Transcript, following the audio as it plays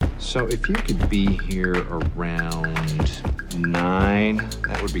So if you could be here around 9,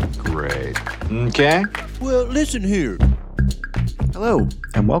 that would be great. Okay? Well, listen here. Hello,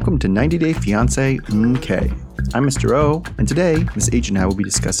 and welcome to 90 Day Fiancé MK. I'm Mr. O, and today, Miss H and I will be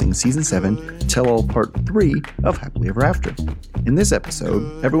discussing Season 7, Tell-All Part 3 of Happily Ever After. In this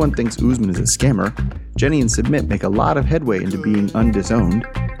episode, everyone thinks Usman is a scammer, Jenny and Submit make a lot of headway into being undisowned,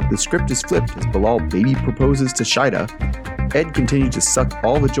 the script is flipped as Bilal baby proposes to Shida, Ed continues to suck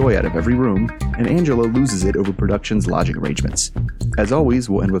all the joy out of every room, and Angela loses it over production's lodging arrangements. As always,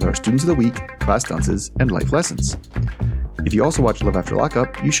 we'll end with our Students of the Week, class dances, and life lessons. If you also watch Love After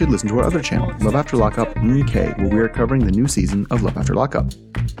Lockup, you should listen to our other channel, Love After Lockup MK, where we are covering the new season of Love After Lockup.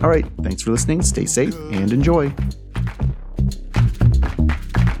 Alright, thanks for listening, stay safe, and enjoy.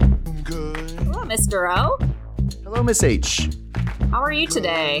 Hello, Mr. O. Hello, Miss H. How are you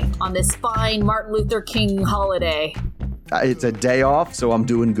today on this fine Martin Luther King holiday? It's a day off, so I'm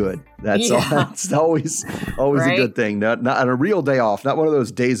doing good. That's all. It's always right? A good thing. Not a real day off. Not one of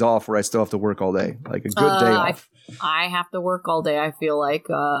those days off where I still have to work all day. Like a good day off. I have to work all day, I feel like,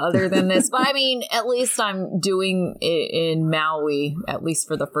 other than this. But I mean, at least I'm doing it in Maui, at least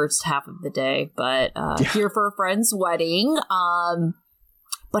for the first half of the day. But here for a friend's wedding.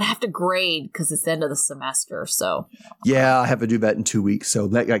 But I have to grade because it's the end of the semester. So yeah, I have to do that in 2 weeks. So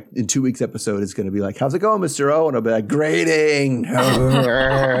like in 2 weeks episode, it's going to be like, how's it going, Mr. O? And I'll be like, grading.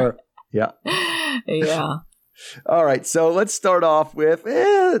 Yeah. Yeah. All right. So let's start off with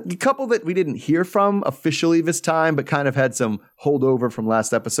a couple that we didn't hear from officially this time, but kind of had some holdover from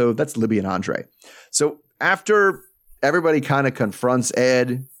last episode. That's Libby and Andre. So after everybody kind of confronts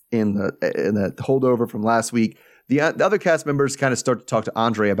Ed in the holdover from last week, the other cast members kind of start to talk to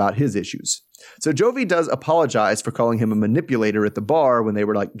Andre about his issues. So Jovi does apologize for calling him a manipulator at the bar when they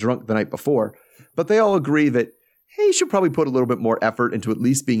were like drunk the night before, but they all agree that he should probably put a little bit more effort into at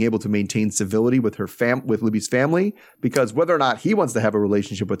least being able to maintain civility with with Libby's family, because whether or not he wants to have a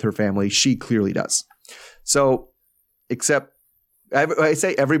relationship with her family, she clearly does. So, except I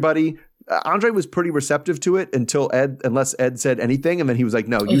say everybody, Andre was pretty receptive to it unless Ed said anything, and then he was like,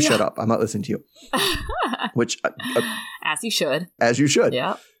 "No, you shut up. I'm not listening to you." Which, as he should, as you should.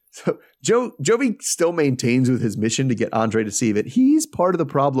 Yeah. So Jovi still maintains with his mission to get Andre to see that he's part of the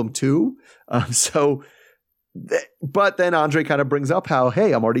problem too. But then Andre kind of brings up how,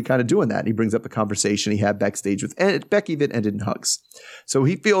 hey, I'm already kind of doing that. And he brings up the conversation he had backstage with Becky that ended in hugs. So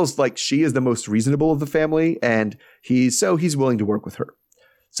he feels like she is the most reasonable of the family, and he's willing to work with her.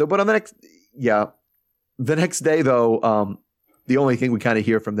 So, but on the next day though, the only thing we kind of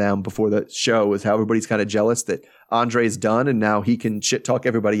hear from them before the show is how everybody's kind of jealous that Andre's done and now he can shit talk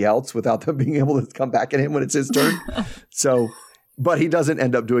everybody else without them being able to come back at him when it's his turn. But he doesn't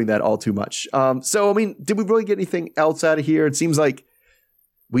end up doing that all too much. So, I mean, did we really get anything else out of here? It seems like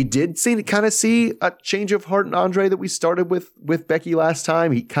we did see a change of heart in Andre that we started with Becky last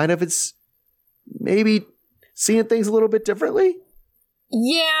time. He kind of is maybe seeing things a little bit differently.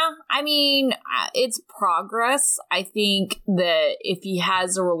 Yeah, I mean, it's progress. I think that if he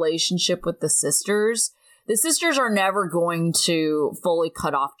has a relationship with the sisters are never going to fully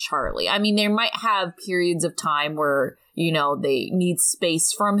cut off Charlie. I mean, they might have periods of time where, they need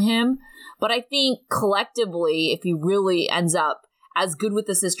space from him. But I think collectively, if he really ends up as good with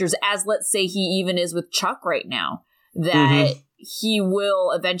the sisters as, let's say, he even is with Chuck right now, that he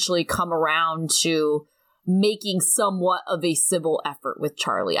will eventually come around to making somewhat of a civil effort with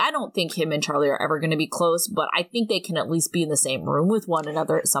Charlie. I don't think him and Charlie are ever going to be close, but I think they can at least be in the same room with one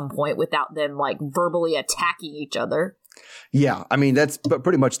another at some point without them like verbally attacking each other. Yeah, I mean, that's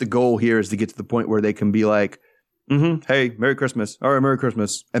pretty much the goal here, is to get to the point where they can be like, hey, Merry Christmas. All right, Merry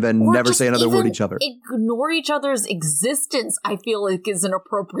Christmas. And then never say another word to each other. Ignore each other's existence, I feel like, is an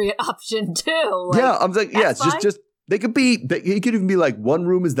appropriate option too. Yeah, I'm like, yeah, it's just they could even be like, one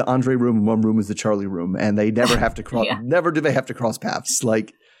room is the Andre room and one room is the Charlie room, and they never have to cross. Never do they have to cross paths.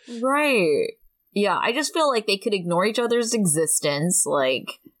 Like, right? Yeah, I just feel like they could ignore each other's existence.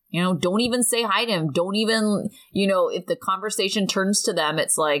 Like, don't even say hi to him. Don't even, if the conversation turns to them,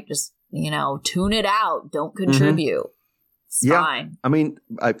 it's like just tune it out. Don't contribute. It's fine. I mean,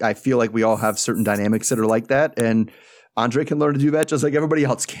 I feel like we all have certain dynamics that are like that, and Andre can learn to do that just like everybody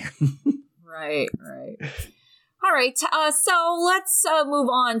else can. Right. All right, so let's move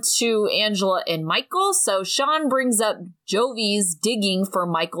on to Angela and Michael. So Sean brings up Jovi's digging for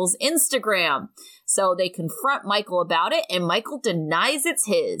Michael's Instagram. So they confront Michael about it, and Michael denies it's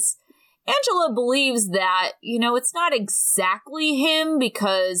his. Angela believes that, it's not exactly him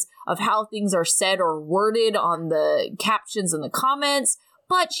because of how things are said or worded on the captions and the comments,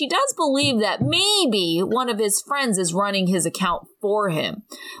 but she does believe that maybe one of his friends is running his account for him.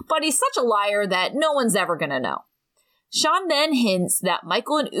 But he's such a liar that no one's ever going to know. Sean then hints that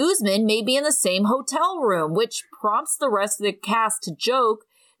Michael and Usman may be in the same hotel room, which prompts the rest of the cast to joke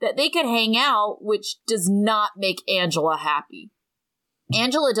that they could hang out, which does not make Angela happy.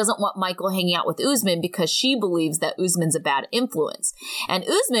 Angela doesn't want Michael hanging out with Usman because she believes that Usman's a bad influence. And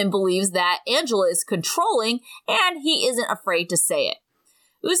Usman believes that Angela is controlling and he isn't afraid to say it.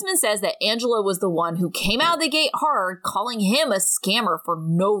 Usman says that Angela was the one who came out of the gate hard, calling him a scammer for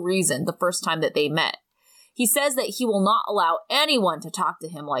no reason the first time that they met. He says that he will not allow anyone to talk to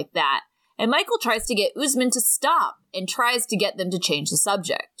him like that. And Michael tries to get Usman to stop and tries to get them to change the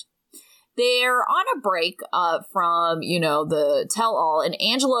subject. They're on a break from, the tell-all, and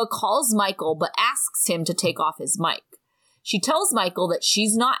Angela calls Michael but asks him to take off his mic. She tells Michael that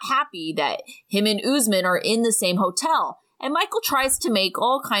she's not happy that him and Usman are in the same hotel, and Michael tries to make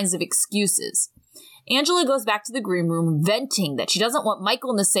all kinds of excuses. Angela goes back to the green room venting that she doesn't want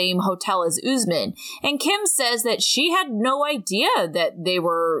Michael in the same hotel as Usman, and Kim says that she had no idea that they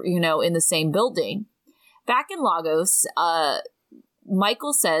were, in the same building. Back in Lagos,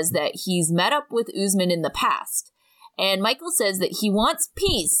 Michael says that he's met up with Usman in the past, and Michael says that he wants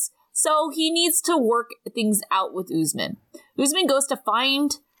peace, so he needs to work things out with Usman. Michael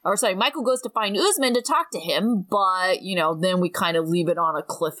goes to find Usman to talk to him, but, then we kind of leave it on a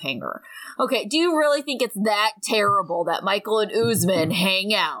cliffhanger. Okay, do you really think it's that terrible that Michael and Usman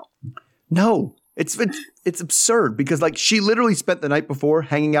hang out? No, it's absurd because, she literally spent the night before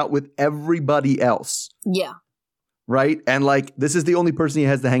hanging out with everybody else. Yeah. Right? And, this is the only person he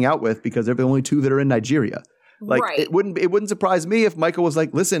has to hang out with because they're the only two that are in Nigeria. Right. It wouldn't surprise me if Michael was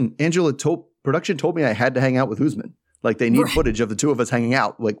like, listen, production told me I had to hang out with Usman. They need footage of the two of us hanging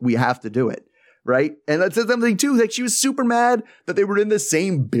out. We have to do it. Right? And that says something, too. She was super mad that they were in the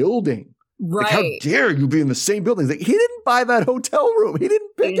same building. Right. How dare you be in the same building? He didn't buy that hotel room. He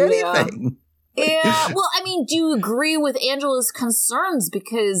didn't pick anything. Yeah. Well, do you agree with Angela's concerns?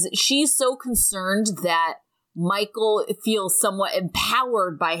 Because she's so concerned that Michael feels somewhat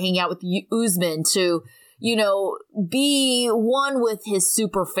empowered by hanging out with Usman to, be one with his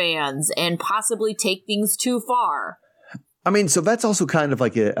super fans and possibly take things too far. So that's also kind of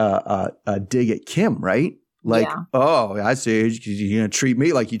like a dig at Kim, right? Oh, I see. You're going to treat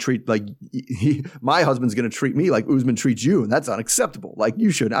me like you treat, my husband's going to treat me like Usman treats you, and that's unacceptable. I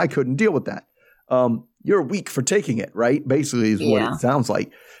couldn't deal with that. You're weak for taking it, right? Basically is what it sounds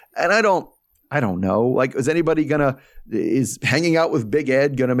like. And I don't know. Is hanging out with Big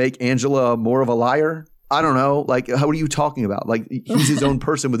Ed going to make Angela more of a liar? I don't know. How are you talking about? He's his own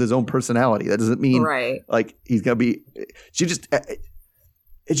person with his own personality. That doesn't mean he's going to be, it's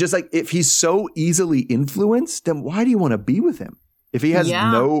just if he's so easily influenced, then why do you want to be with him? If he has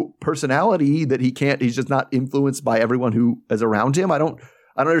no personality that he's just not influenced by everyone who is around him. I don't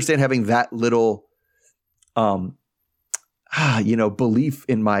understand having that little, belief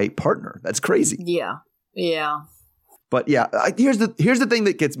in my partner. That's crazy. Yeah. Yeah. But here's the thing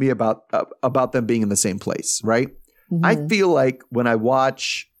that gets me about them being in the same place, right? Mm-hmm. I feel like when I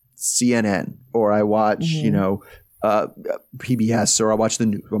watch CNN or I watch, PBS or I watch the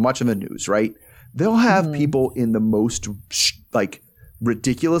news, I'm watching the news, right? They'll have people in the most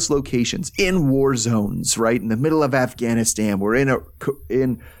ridiculous locations in war zones, right? In the middle of Afghanistan, we're in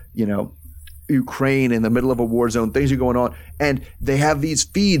Ukraine in the middle of a war zone, things are going on. And they have these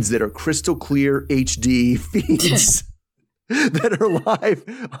feeds that are crystal clear HD feeds. that are live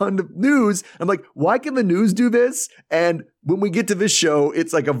on the news. I'm like, why can the news do this? And when we get to this show,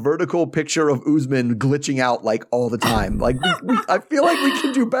 it's like a vertical picture of Usman glitching out all the time. I feel like we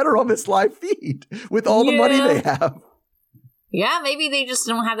can do better on this live feed with all the money they have. Yeah, maybe they just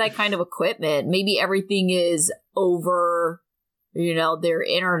don't have that kind of equipment. Maybe everything is over, their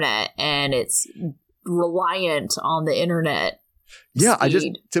internet and it's reliant on the internet. Yeah,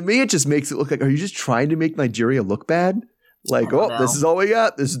 to me, it just makes it look like, are you just trying to make Nigeria look bad? This is all we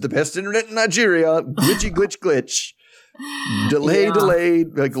got. This is the best internet in Nigeria. Glitchy, glitch. Delayed,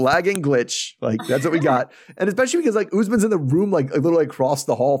 lagging glitch. That's what we got. And especially because Usman's in the room, literally across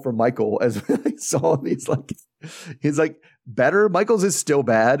the hall from Michael, as I saw him. He's better. Michael's is still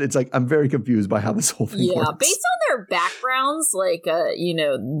bad. It's I'm very confused by how this whole thing works. Yeah, based on their backgrounds,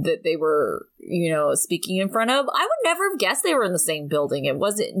 that they were, speaking in front of, I would never have guessed they were in the same building. It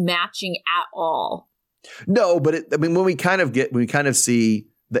wasn't matching at all. No, but when we kind of see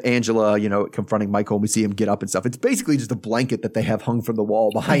the Angela, confronting Michael and we see him get up and stuff, it's basically just a blanket that they have hung from the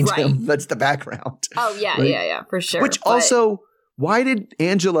wall behind him. That's the background. Oh, yeah, right? Yeah, for sure. Also, why did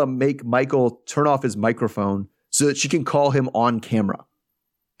Angela make Michael turn off his microphone so that she can call him on camera?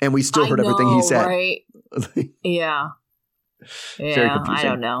 And we still heard everything he said. Right? Yeah. Very Yeah, confusing. I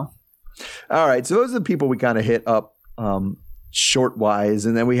don't know. All right, so those are the people we kind of hit up short-wise,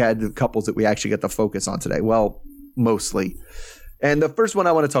 and then we had the couples that we actually get to focus on today. Well, mostly. And the first one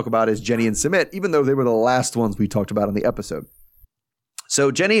I want to talk about is Jenny and Sumit, even though they were the last ones we talked about in the episode. So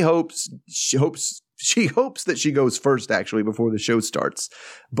Jenny hopes that she goes first, actually, before the show starts.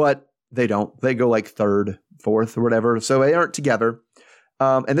 But they don't. They go like third, fourth, or whatever. So they aren't together.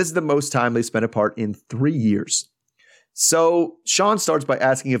 And this is the most time they spent apart in 3 years. So Sean starts by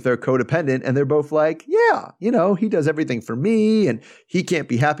asking if they're codependent, and they're both like, yeah, he does everything for me, and he can't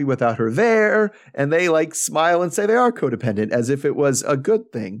be happy without her there. And they like smile and say they are codependent as if it was a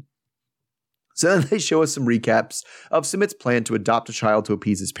good thing. So then they show us some recaps of Sumit's plan to adopt a child to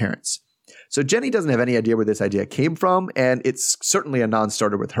appease his parents. So Jenny doesn't have any idea where this idea came from, and it's certainly a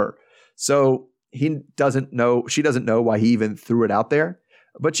non-starter with her. So she doesn't know why he even threw it out there.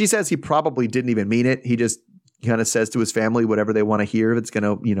 But she says he probably didn't even mean it. He just kind of says to his family whatever they want to hear if it's going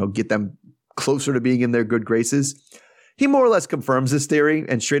to, get them closer to being in their good graces. He more or less confirms this theory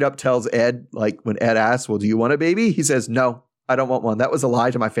and straight up tells Ed, like when Ed asks, well, do you want a baby? He says, no, I don't want one. That was a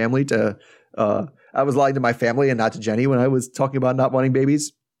lie to my family. I was lying to my family and not to Jenny when I was talking about not wanting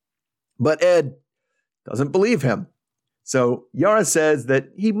babies. But Ed doesn't believe him. So Yara says that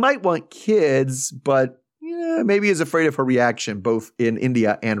he might want kids, but maybe is afraid of her reaction both in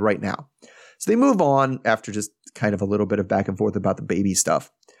India and right now. So they move on after just kind of a little bit of back and forth about the baby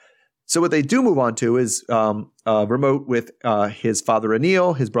stuff. So what they do move on to is remote with his father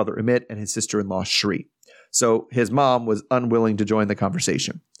Anil, his brother Amit, and his sister-in-law Shri. So his mom was unwilling to join the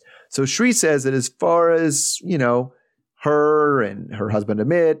conversation. So Shri says that as far as, her and her husband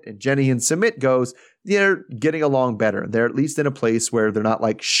Amit and Jenny and Sumit goes, they're getting along better. They're at least in a place where they're not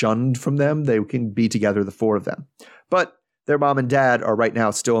like shunned from them. They can be together, the four of them. But their mom and dad are right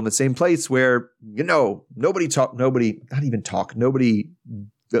now still in the same place where, Sumit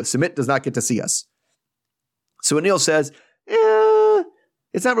does not get to see us. So Anil says,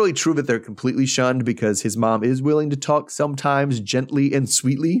 it's not really true that they're completely shunned because his mom is willing to talk sometimes gently and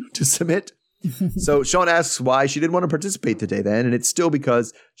sweetly to Sumit. So Sean asks why she didn't want to participate today then, and it's still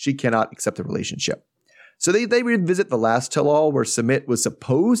because she cannot accept the relationship. So they revisit the last tell-all where Sumit was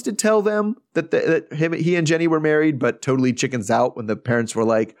supposed to tell them that he and Jenny were married, but totally chickens out when the parents were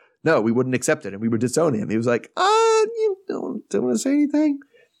like, no, we wouldn't accept it and we would disown him. He was like, you don't want to say anything?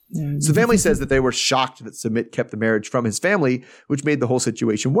 So the family says that they were shocked that Sumit kept the marriage from his family, which made the whole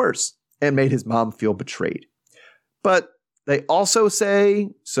situation worse and made his mom feel betrayed. But they also say,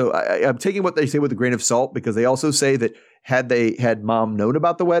 so I'm taking what they say with a grain of salt, because they also say that had mom known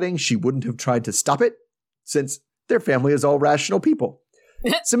about the wedding, she wouldn't have tried to stop it, since their family is all rational people.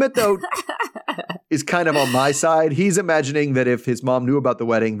 Sumit, though, is kind of on my side. He's imagining that if his mom knew about the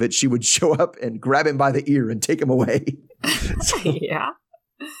wedding, that she would show up and grab him by the ear and take him away. Yeah.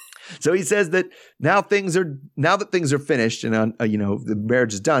 So he says that now that things are finished and the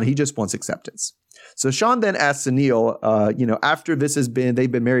marriage is done, he just wants acceptance. So Sean then asks Anil, after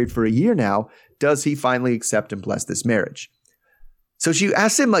they've been married for a year now, does he finally accept and bless this marriage? So she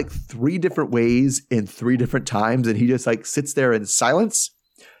asks him like 3 different ways in 3 different times, and he just like sits there in silence.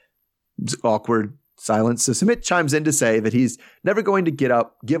 It's awkward silence. So Sumit chimes in to say that he's never going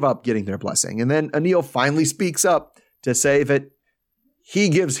to give up getting their blessing. And then Anil finally speaks up to say that he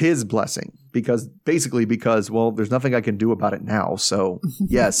gives his blessing because there's nothing I can do about it now. So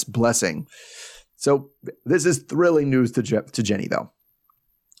yes, blessing. So this is thrilling news to Jenny, though.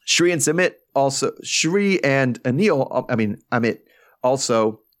 Shri and Amit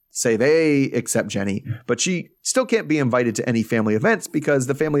also say they accept Jenny, but she still can't be invited to any family events because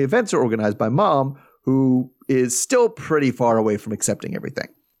the family events are organized by mom, who is still pretty far away from accepting everything,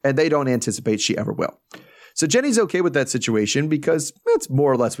 and they don't anticipate she ever will. So Jenny's okay with that situation because it's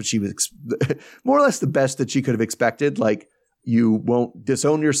more or less what she was, more or less the best that she could have expected. Like, you won't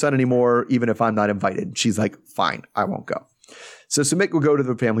disown your son anymore, even if I'm not invited. She's like, fine, I won't go. So Sumit will go to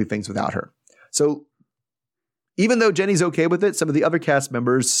the family things without her. So even though Jenny's okay with it, some of the other cast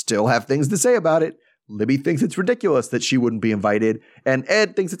members still have things to say about it. Libby thinks it's ridiculous that she wouldn't be invited, and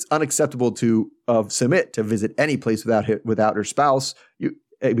Ed thinks it's unacceptable of Sumit to visit any place without her spouse,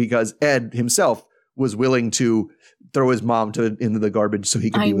 because Ed himself was willing to throw his mom into the garbage so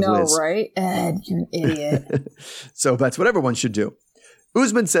he could be with Liz. I know, right? Ed, you're an idiot. So that's what everyone should do.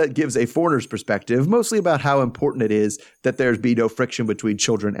 Usman gives a foreigner's perspective, mostly about how important it is that there be no friction between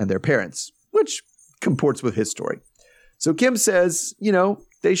children and their parents, which comports with his story. So Kim says,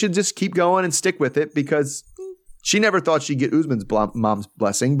 they should just keep going and stick with it because she never thought she'd get Usman's mom's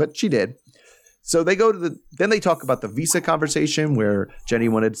blessing, but she did. So they go to then they talk about the visa conversation where Jenny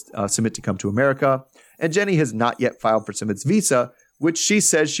wanted Sumit to come to America. And Jenny has not yet filed for Sumit's visa, which she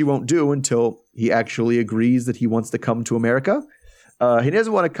says she won't do until he actually agrees that he wants to come to America. He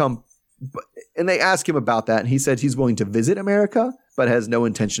doesn't want to come. And they ask him about that. And he said he's willing to visit America, but has no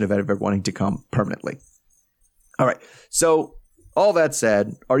intention of ever wanting to come permanently. All right. So all that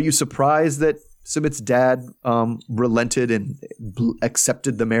said, are you surprised that Sumit's dad relented and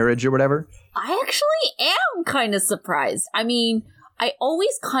accepted the marriage or whatever? I actually am kind of surprised. I mean, I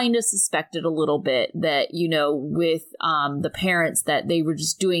always kind of suspected a little bit that, with the parents that they were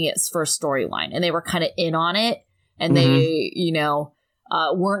just doing it for a storyline and they were kind of in on it and they,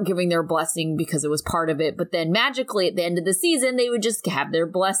 weren't giving their blessing because it was part of it. But then magically at the end of the season, they would just have their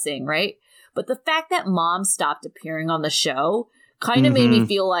blessing, right? But the fact that mom stopped appearing on the show kind of made me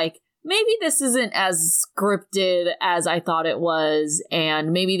feel like maybe this isn't as scripted as I thought it was.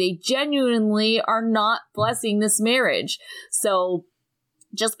 And maybe they genuinely are not blessing this marriage. So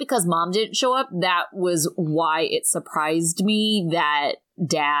just because mom didn't show up, that was why it surprised me that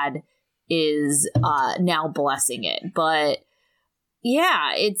dad is now blessing it. But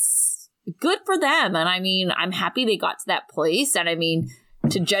yeah, it's good for them. And I mean, I'm happy they got to that place. And I mean,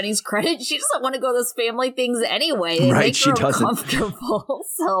 to Jenny's credit, she doesn't want to go to those family things anyway. They make her uncomfortable.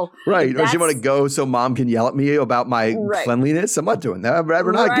 So right. Or she want to go so mom can yell at me about my cleanliness. I'm not doing that. I'd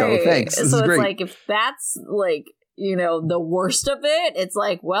rather not go. Thanks. This is great. It's like, if that's like, the worst of it, it's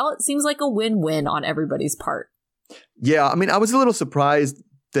like, well, it seems like a win-win on everybody's part. Yeah. I mean, I was a little surprised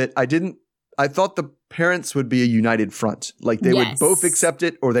that I thought the parents would be a united front. Like they would both accept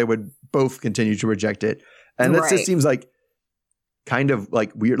it or they would both continue to reject it. And that just seems like kind of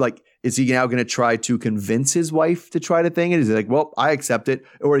like weird. Like, is he now going to try to convince his wife to try the thing? And is he like, well, I accept it?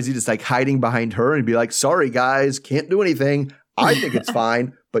 Or is he just like hiding behind her and be like, sorry, guys, can't do anything. I think it's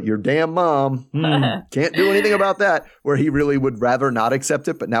fine, but your damn mom can't do anything about that. Where he really would rather not accept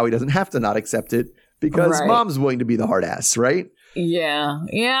it, but now he doesn't have to not accept it because mom's willing to be the hard ass, right? Yeah.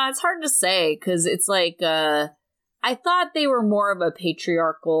 Yeah, it's hard to say because it's like I thought they were more of a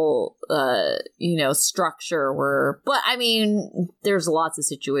patriarchal, structure but I mean, there's lots of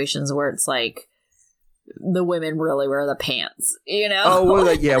situations where it's like the women really wear the pants, Oh,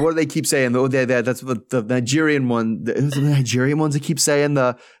 what do they keep saying? That's what the Nigerian one, the Nigerian ones that keep saying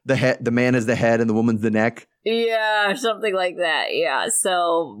the man is the head and the woman's the neck. Yeah, something like that. Yeah.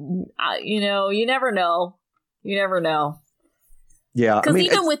 So, you never know. You never know. Yeah, because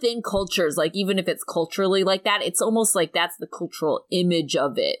even within cultures, like even if it's culturally like that, it's almost like that's the cultural image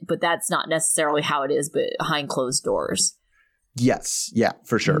of it, but that's not necessarily how it is behind closed doors. Yes, yeah,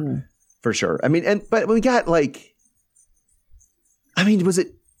 for sure, for sure. I mean, but we got was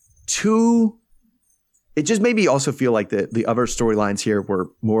it too? It just made me also feel like the other storylines here were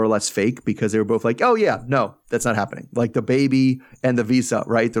more or less fake because they were both like, oh yeah, no, that's not happening. Like the baby and the visa,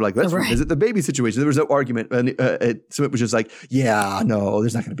 right? They're like, let's revisit the baby situation. There was no argument. And so it was just like, yeah, no,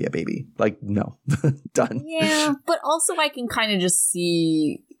 there's not going to be a baby. Like, no, done. Yeah, but also I can kind of just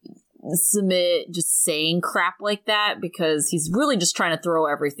see Sumit just saying crap like that because he's really just trying to throw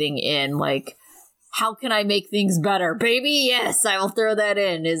everything in like, how can I make things better? Baby, yes, I will throw that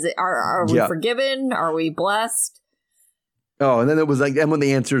in. Are we forgiven? Are we blessed? Oh, and then it was like, and when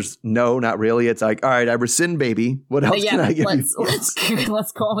the answer's no, not really, it's like, all right, I rescind, baby. What else can I give you?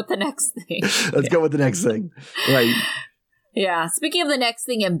 Let's go on with the next thing. Let's go with the next thing. Right. Yeah. Speaking of the next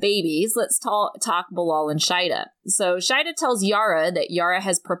thing and babies, let's talk Bilal and Shaida. So Shaida tells Yara that Yara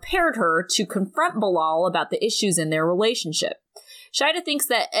has prepared her to confront Bilal about the issues in their relationship. Shaida thinks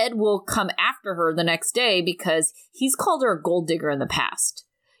that Ed will come after her the next day because he's called her a gold digger in the past.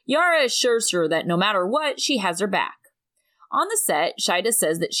 Yara assures her that no matter what, she has her back. On the set, Shaida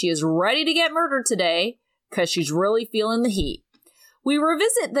says that she is ready to get murdered today because she's really feeling the heat. We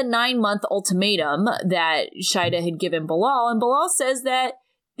revisit the 9-month ultimatum that Shaida had given Bilal, and Bilal says that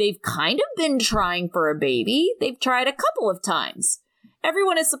they've kind of been trying for a baby. They've tried a couple of times.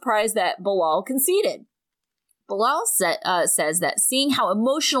 Everyone is surprised that Bilal conceded. Bilal says that seeing how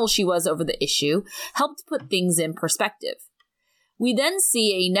emotional she was over the issue helped put things in perspective. We then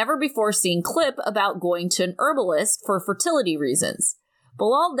see a never-before-seen clip about going to an herbalist for fertility reasons.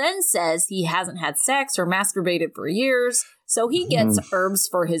 Bilal then says he hasn't had sex or masturbated for years, so he gets herbs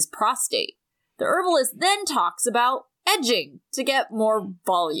for his prostate. The herbalist then talks about edging to get more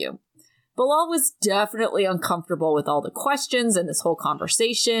volume. Bilal was definitely uncomfortable with all the questions and this whole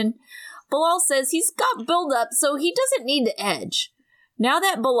conversation. Bilal says he's got build-up, so he doesn't need to edge. Now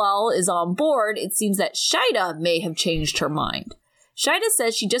that Bilal is on board, it seems that Shaida may have changed her mind. Shida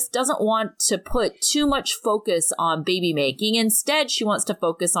says she just doesn't want to put too much focus on baby making. Instead, she wants to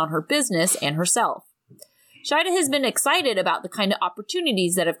focus on her business and herself. Shida has been excited about the kind of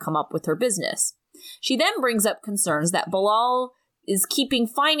opportunities that have come up with her business. She then brings up concerns that Bilal is keeping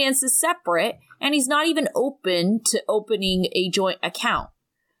finances separate and he's not even open to opening a joint account.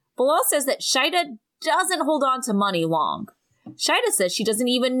 Bilal says that Shida doesn't hold on to money long. Shida says she doesn't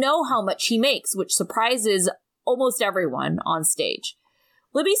even know how much he makes, which surprises almost everyone on stage.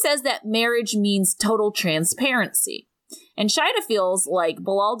 Libby says that marriage means total transparency. And Shida feels like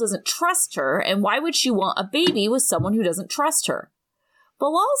Bilal doesn't trust her, and why would she want a baby with someone who doesn't trust her?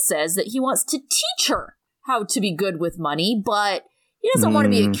 Bilal says that he wants to teach her how to be good with money, but he doesn't want to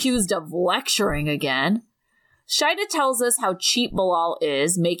be accused of lecturing again. Shida tells us how cheap Bilal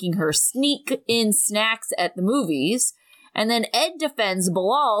is, making her sneak in snacks at the movies. And then Ed defends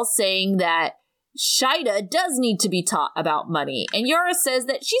Bilal, saying that Shida does need to be taught about money. And Yara says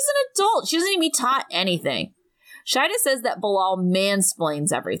that she's an adult. She doesn't need to be taught anything. Shida says that Bilal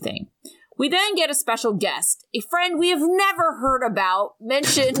mansplains everything. We then get a special guest, a friend we have never heard about,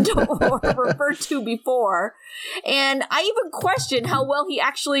 mentioned, or referred to before. And I even question how well he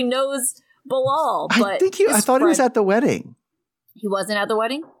actually knows Bilal. But I thought he was at the wedding. He wasn't at the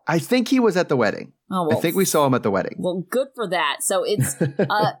wedding? I think he was at the wedding. Oh, well, I think we saw him at the wedding. Well, good for that. So it's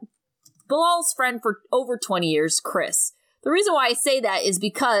Bilal's friend for over 20 years, Chris. The reason why I say that is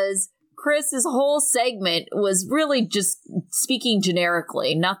because Chris's whole segment was really just speaking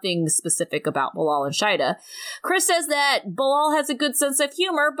generically, nothing specific about Bilal and Shida. Chris says that Bilal has a good sense of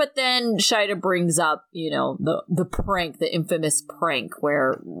humor, but then Shida brings up, the prank, the infamous prank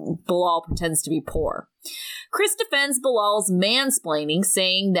where Bilal pretends to be poor. Chris defends Bilal's mansplaining,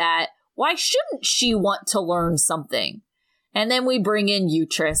 saying that why shouldn't she want to learn something? And then we bring in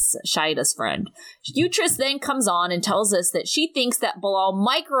Utris, Shida's friend. Utris then comes on and tells us that she thinks that Bilal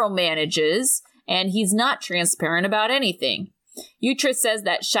micromanages and he's not transparent about anything. Utris says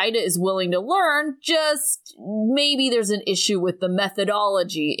that Shida is willing to learn, just maybe there's an issue with the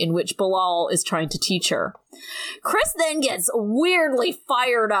methodology in which Bilal is trying to teach her. Chris then gets weirdly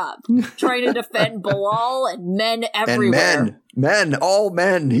fired up, trying to defend Bilal and men everywhere. And all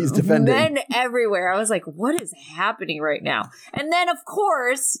men he's defending. Men everywhere. I was like, what is happening right now? And then, of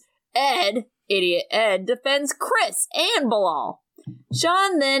course, idiot Ed, defends Chris and Bilal.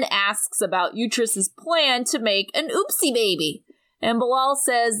 Sean then asks about Utris's plan to make an oopsie baby, and Bilal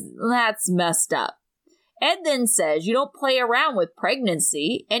says that's messed up. Ed then says you don't play around with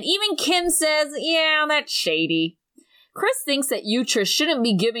pregnancy, and even Kim says, yeah, that's shady. Chris thinks that Utris shouldn't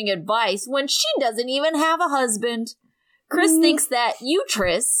be giving advice when she doesn't even have a husband. Chris thinks that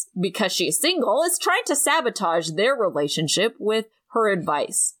Utris, because she's single, is trying to sabotage their relationship with her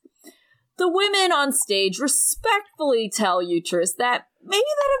advice. The women on stage respectfully tell Utris that maybe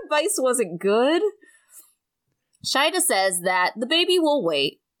that advice wasn't good. Shida says that the baby will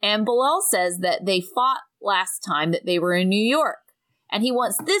wait, and Bilal says that they fought last time that they were in New York, and he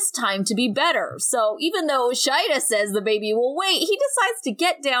wants this time to be better. So even though Shida says the baby will wait, he decides to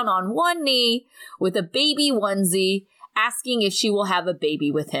get down on one knee with a baby onesie, asking if she will have a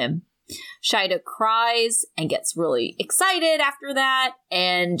baby with him. Shida cries and gets really excited after that,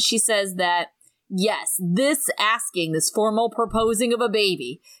 and she says that, yes, this formal proposing of a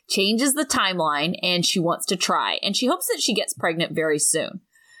baby changes the timeline, and she wants to try, and she hopes that she gets pregnant very soon.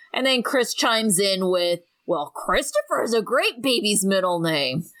 And then Chris chimes in with, well, Christopher is a great baby's middle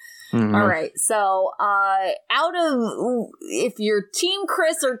name. Mm-hmm. All right, so out of, if you're Team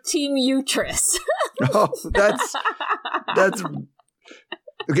Chris or Team Utris. Oh, that's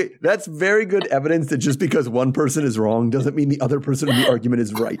okay, that's very good evidence that just because one person is wrong doesn't mean the other person in the argument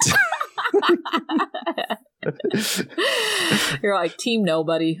is right. You're like Team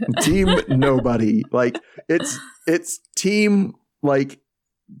Nobody. Team Nobody. Like it's team like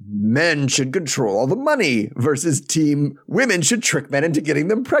men should control all the money versus team women should trick men into getting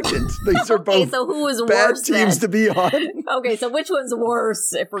them pregnant. These are both so who is bad worse teams then? To be on. Okay, so which one's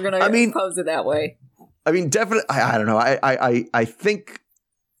worse if we're gonna pose it that way? I mean, definitely. I don't know. I think.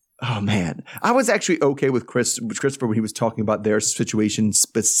 Oh man, I was actually okay with Christopher when he was talking about their situation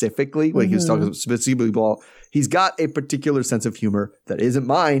specifically. When he was talking specifically about, he's got a particular sense of humor that isn't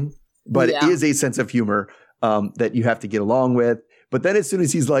mine, but it is a sense of humor that you have to get along with. But then as soon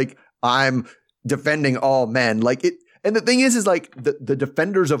as he's like, I'm defending all men, like it. And the thing is like the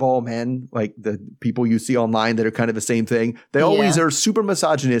defenders of all men, like the people you see online that are kind of the same thing, they always are super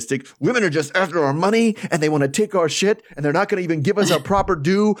misogynistic. Women are just after our money and they want to take our shit and they're not going to even give us our proper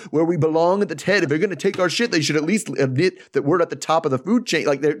due where we belong at the head. If they're going to take our shit, they should at least admit that we're at the top of the food chain.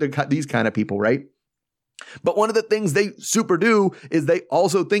 Like they're these kind of people, right? But one of the things they super do is they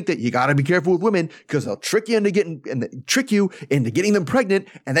also think that you got to be careful with women because they'll trick you into getting them pregnant,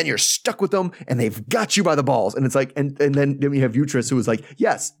 and then you're stuck with them and they've got you by the balls. And it's like, and then you have Uhtred who was like,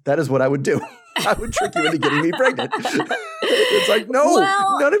 yes, that is what I would do. I would trick you into getting me pregnant. It's like, no,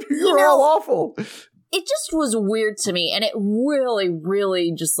 none of you're all awful. It just was weird to me, and it really,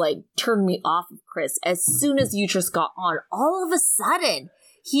 really just like turned me off of Chris. As soon as Uhtred got on, all of a sudden,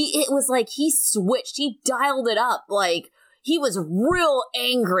 it was like he switched. He dialed it up. Like, he was real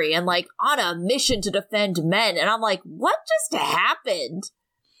angry and like on a mission to defend men. And I'm like, what just happened?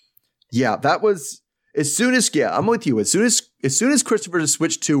 Yeah, that was I'm with you. As soon as Christopher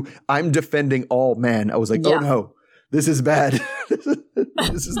switched to I'm defending all men, I was like, oh no, this is bad.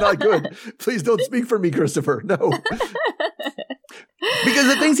 This is not good. Please don't speak for me, Christopher. No. Because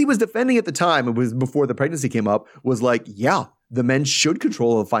the things he was defending at the time, it was before the pregnancy came up, was like, yeah, the men should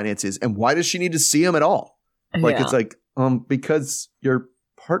control the finances. And why does she need to see him at all? Like, it's like, because you're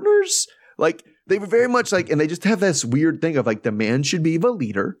partners? Like, they were very much like, and they just have this weird thing of like, the man should be the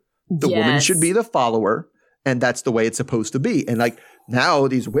leader. The woman should be the follower. And that's the way it's supposed to be. And like, now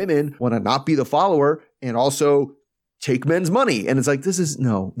these women want to not be the follower and also take men's money. And it's like, this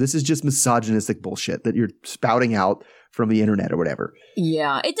is just misogynistic bullshit that you're spouting out from the internet or whatever.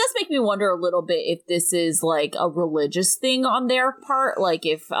 Yeah, it does make me wonder a little bit if this is like a religious thing on their part. Like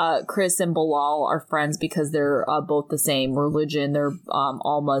if Chris and Bilal are friends because they're both the same religion. They're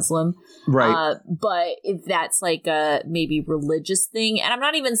all Muslim. Right. But if that's like a maybe religious thing, and I'm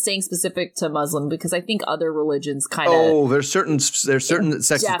not even saying specific to Muslim because I think other religions kind of. Oh, there's certain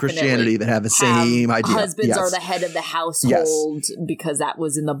sects of Christianity that have the same idea. Husbands are the head of the household because that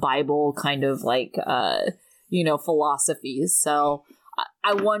was in the Bible, kind of like philosophies. So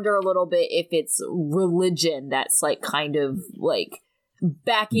I wonder a little bit if it's religion that's like kind of like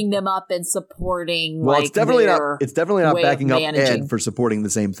backing them up and supporting. Well, like it's definitely not backing up Ed for supporting the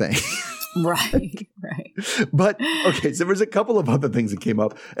same thing. Right. But okay, so there's a couple of other things that came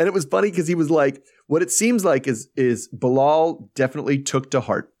up, and it was funny because he was like, what it seems like is Bilal definitely took to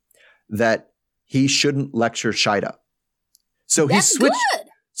heart that he shouldn't lecture Shida. So he switched. Good.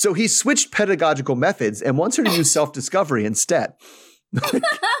 So he switched pedagogical methods and wants her to use self-discovery instead.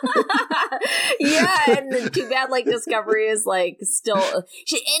 Yeah, and too bad like Discovery is like still and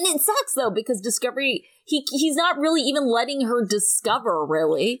it sucks though because Discovery he's not really even letting her discover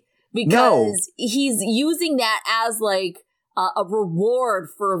really because he's using that as like a reward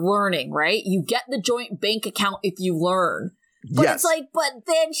for learning, right? You get the joint bank account if you learn. But it's like, but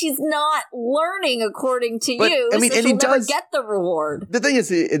then she's not learning according to you, so she'll never get the reward. The thing is,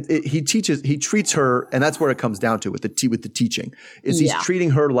 he treats her, and that's where it comes down to with the teaching, is he's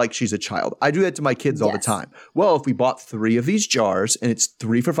treating her like she's a child. I do that to my kids all the time. Well, if we bought 3 of these jars and it's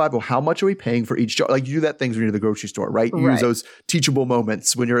 3 for $5, well, how much are we paying for each jar? Like you do that things when you're at the grocery store, right? You use those teachable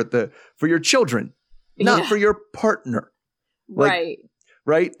moments when you're for your children, not for your partner. Like,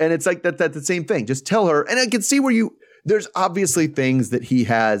 right. And it's like that's the same thing. Just tell her, and I can see where there's obviously things that he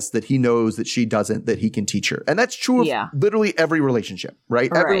has that he knows that she doesn't, that he can teach her. And that's true of literally every relationship,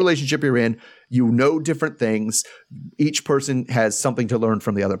 right? Every relationship you're in, you know different things. Each person has something to learn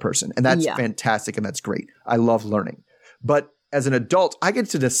from the other person. And that's fantastic and that's great. I love learning. But as an adult, I get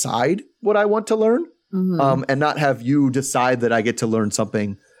to decide what I want to learn and not have you decide that I get to learn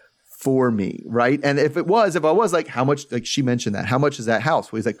something for me, right? And if I was like, how much, like she mentioned that, how much is that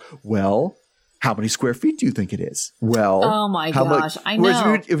house? Well, he's like, well, how many square feet do you think it is? Well, oh my gosh, I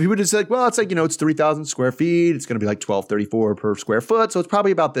know. If he would have said, well, it's like, it's 3,000 square feet. It's going to be like $12.34 per square foot. So it's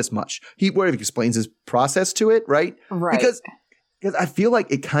probably about this much. He explains his process to it, right? Right. Because I feel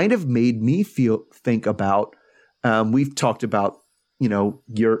like it kind of made me think about, we've talked about,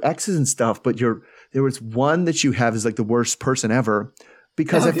 your exes and stuff, but there was one that you have is like the worst person ever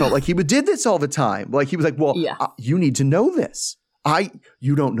because I felt like he did this all the time. Like he was like, well, you need to know this.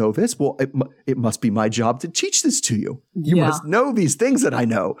 You don't know this? Well, it must be my job to teach this to you. You must know these things that I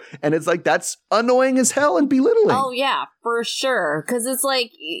know. And it's like, that's annoying as hell and belittling. Oh, yeah, for sure. Because it's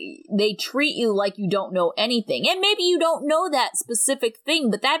like they treat you like you don't know anything. And maybe you don't know that specific thing,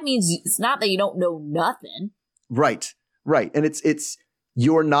 but that means it's not that you don't know nothing. Right. And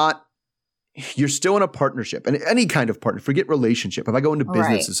you're still in a partnership, and any kind of partner. Forget relationship. If I go into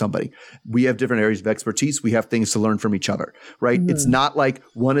business with somebody, we have different areas of expertise. We have things to learn from each other, right? Mm-hmm. It's not like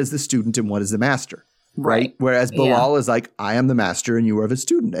one is the student and one is the master, right? Whereas Bilal is like, I am the master and you are the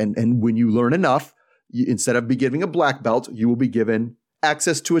student. And when you learn enough, instead of be giving a black belt, you will be given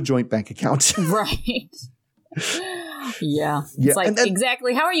access to a joint bank account. Right. Yeah. It's like,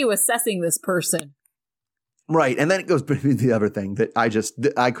 exactly. How are you assessing this person? Right. And then it goes to the other thing that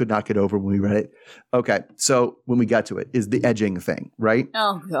I could not get over when we read it. Okay. So when we got to it is the edging thing, right?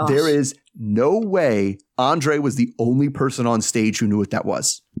 Oh, gosh. There is no way Andre was the only person on stage who knew what that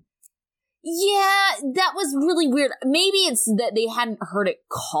was. Yeah, that was really weird. Maybe it's that they hadn't heard it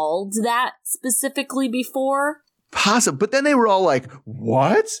called that specifically before. Possible. But then they were all like,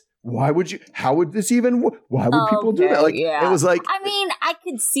 what? Why would you? How would this even? Why would people do that? Like, yeah. It was like. I mean, I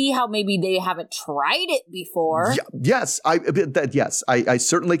could see how maybe they haven't tried it before. Yes, I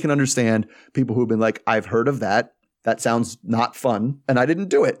certainly can understand people who've been like, I've heard of that. That sounds not fun, and I didn't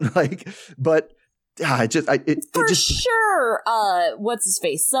do it. Sure. What's his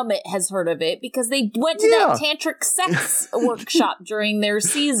face? Summit has heard of it because they went to that tantric sex workshop during their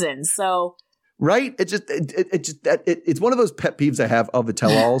season. So. Right? It's one of those pet peeves I have of the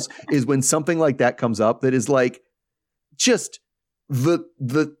tell-alls is when something like that comes up that is like just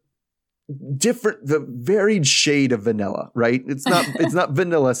the varied shade of vanilla, right? It's not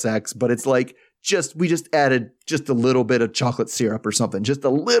vanilla sex, but it's like we just added just a little bit of chocolate syrup or something, just a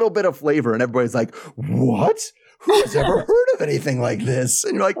little bit of flavor, and everybody's like, what? Who has ever heard of anything like this?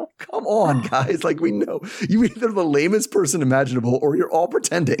 And you're like, come on, guys. Like, we know you're either the lamest person imaginable or you're all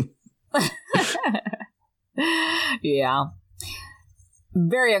pretending. Yeah.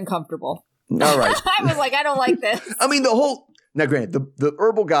 Very uncomfortable. All right. I was like, I don't like this. I mean, now granted, the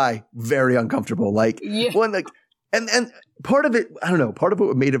herbal guy, very uncomfortable. Like, and part of it, I don't know, part of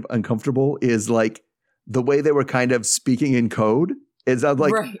what made it uncomfortable is like the way they were kind of speaking in code is I was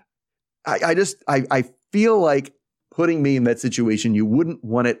like, right. I feel like putting me in that situation, you wouldn't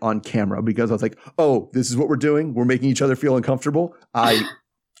want it on camera because I was like, oh, this is what we're doing. We're making each other feel uncomfortable.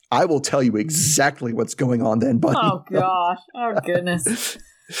 I will tell you exactly what's going on then, buddy. Oh, gosh. Oh, goodness.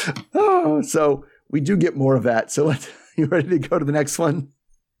 So we do get more of that. So you ready to go to the next one?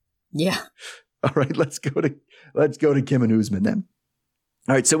 Yeah. All right. Let's go to Kim and Usman then.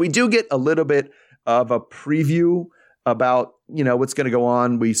 All right. So we do get a little bit of a preview about, what's going to go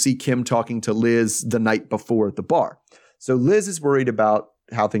on. We see Kim talking to Liz the night before at the bar. So Liz is worried about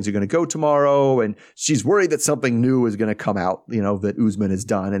how things are going to go tomorrow. And she's worried that something new is going to come out, that Usman has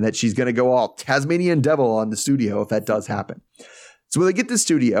done and that she's going to go all Tasmanian devil on the studio if that does happen. So when they get to the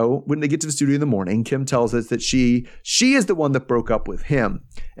studio in the morning, Kim tells us that she is the one that broke up with him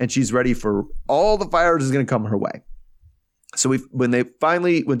and she's ready for all the fires is going to come her way. So when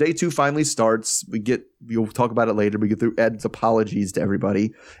day 2 finally starts, we'll talk about it later. We get through Ed's apologies to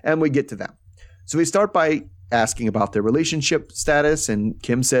everybody and we get to them. So we start by asking about their relationship status, and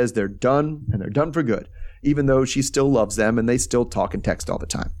Kim says they're done, and they're done for good, even though she still loves them, and they still talk and text all the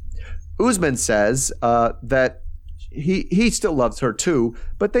time. Usman says that he still loves her too,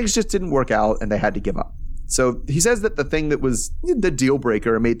 but things just didn't work out, and they had to give up. So he says that the thing that was the deal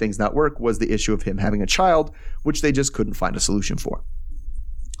breaker and made things not work was the issue of him having a child, which they just couldn't find a solution for.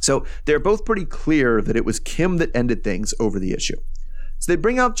 So they're both pretty clear that it was Kim that ended things over the issue. So they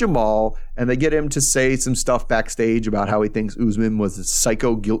bring out Jamal and they get him to say some stuff backstage about how he thinks Usman was a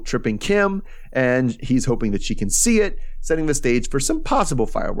psycho guilt-tripping Kim, and he's hoping that she can see it, setting the stage for some possible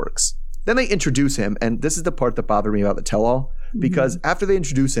fireworks. Then they introduce him, and this is the part that bothered me about the tell-all, because after they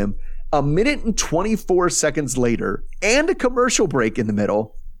introduce him, 1 minute and 24 seconds later, and a commercial break in the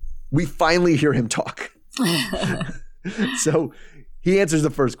middle, we finally hear him talk. So he answers the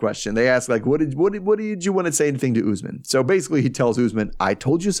first question. They ask, like, what did you want to say anything to Usman? So basically he tells Usman, I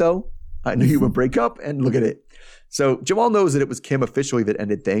told you so. I knew you would break up, and look at it. So Jamal knows that it was Kim officially that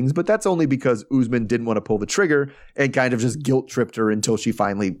ended things, but that's only because Usman didn't want to pull the trigger and kind of just guilt-tripped her until she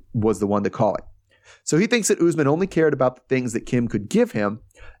finally was the one to call it. So he thinks that Usman only cared about the things that Kim could give him,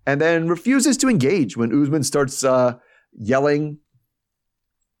 and then refuses to engage when Usman starts yelling.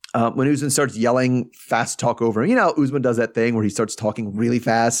 When Usman starts yelling fast talk over him. How Usman does that thing where he starts talking really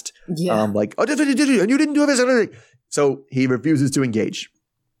fast. Yeah. Like, oh, and you didn't do this. So he refuses to engage.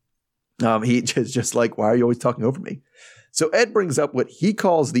 He is just like, why are you always talking over me? So Ed brings up what he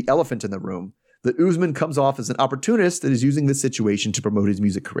calls the elephant in the room, that Usman comes off as an opportunist that is using this situation to promote his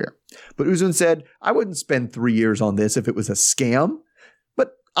music career. But Usman said, I wouldn't spend 3 years on this if it was a scam.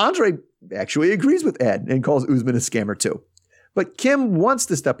 But Andre actually agrees with Ed and calls Usman a scammer too. But Kim wants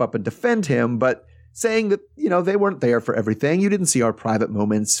to step up and defend him, but saying that, they weren't there for everything. You didn't see our private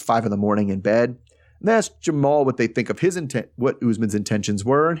moments, 5 a.m. in bed. And they asked Jamal what they think of his intent, what Usman's intentions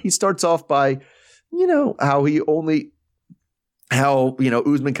were. And he starts off by, how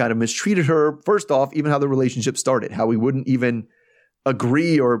Usman kind of mistreated her. First off, even how the relationship started, how he wouldn't even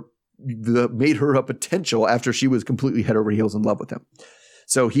agree or made her a potential after she was completely head over heels in love with him.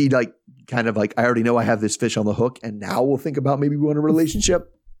 So he I already know I have this fish on the hook, and now we'll think about maybe we want a relationship.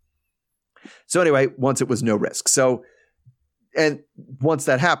 So anyway, once it was no risk. And once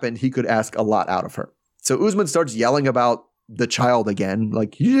that happened, he could ask a lot out of her. So Usman starts yelling about the child again,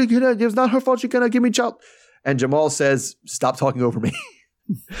 like, it's not her fault she cannot give me child. And Jamal says, stop talking over me.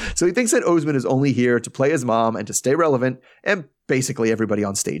 So he thinks that Usman is only here to play his mom and to stay relevant, and basically everybody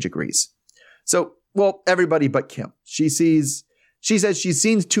on stage agrees. So, well, everybody but Kim. She says she's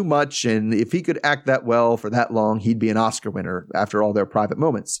seen too much, and if he could act that well for that long, he'd be an Oscar winner after all their private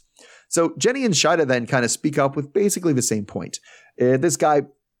moments. So Jenny and Shida then kind of speak up with basically the same point. This guy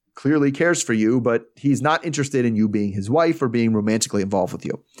clearly cares for you, but he's not interested in you being his wife or being romantically involved with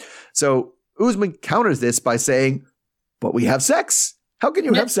you. So Usman counters this by saying, but we have sex. How can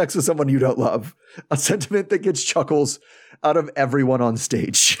you have sex with someone you don't love? A sentiment that gets chuckles out of everyone on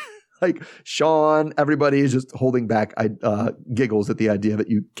stage. Like Sean, everybody is just holding back giggles at the idea that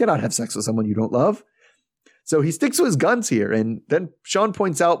you cannot have sex with someone you don't love. So he sticks to his guns here. And then Sean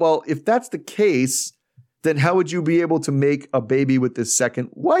points out, well, if that's the case, then how would you be able to make a baby with this second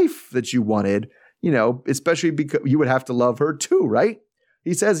wife that you wanted? You know, especially because you would have to love her too, right?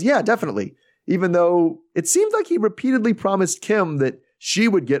 He says, yeah, definitely. Even though it seems like he repeatedly promised Kim that she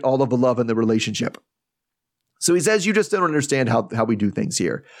would get all of the love in the relationship. So he says, you just don't understand how we do things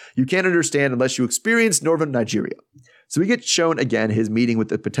here. You can't understand unless you experience Northern Nigeria. So we get shown again his meeting with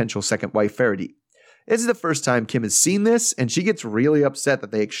the potential second wife, Faridi. This is the first time Kim has seen this, and she gets really upset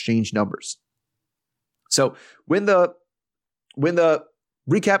that they exchange numbers. So when the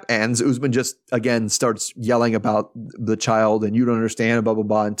recap ends, Usman just again starts yelling about the child and you don't understand, blah, blah,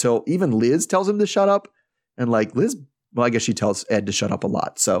 blah, until even Liz tells him to shut up. And like Liz, well, I guess she tells Ed to shut up a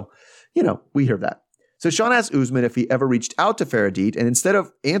lot. So, you know, we hear that. So Sean asks Usman if he ever reached out to Faridit, and instead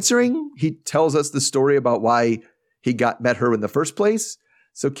of answering, he tells us the story about why he met her in the first place.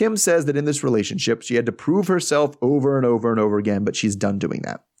 So Kim says that in this relationship, she had to prove herself over and over and over again, but she's done doing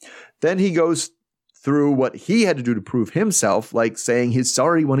that. Then he goes through what he had to do to prove himself, like saying he's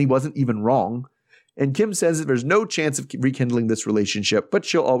sorry when he wasn't even wrong. And Kim says that there's no chance of rekindling this relationship, but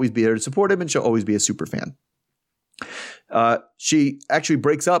she'll always be there to support him and she'll always be a super fan. She actually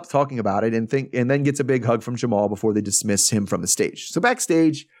breaks up talking about it and then gets a big hug from Jamal before they dismiss him from the stage. So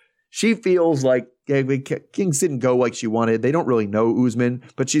backstage, she feels like Kings didn't go like she wanted. They don't really know Usman,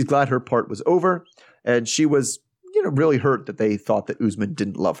 but she's glad her part was over. And she was, really hurt that they thought that Usman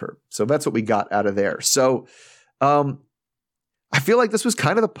didn't love her. So that's what we got out of there. So I feel like this was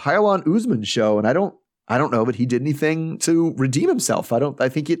kind of the pile on Usman show. And I don't know, but he did anything to redeem himself. I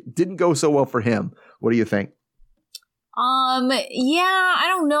think it didn't go so well for him. What do you think? Yeah, I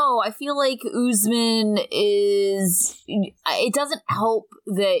don't know. I feel like Usman it doesn't help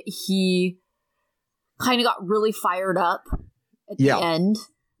that he kind of got really fired up at the end.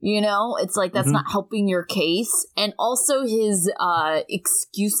 It's like that's not helping your case. And also his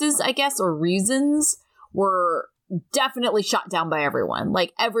excuses, I guess, or reasons were definitely shot down by everyone.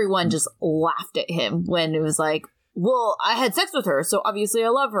 Like everyone just laughed at him when it was like, well, I had sex with her, so obviously I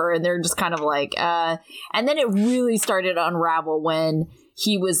love her. And they're just kind of like, and then it really started to unravel when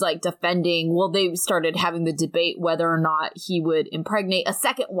he was like defending, they started having the debate whether or not he would impregnate a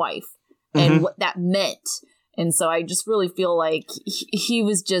second wife and what that meant. And so I just really feel like he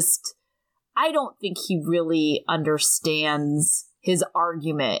was just, I don't think he really understands his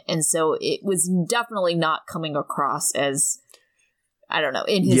argument. And so it was definitely not coming across as, I don't know,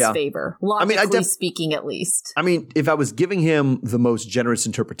 in his favor, logically speaking, at least. I mean, if I was giving him the most generous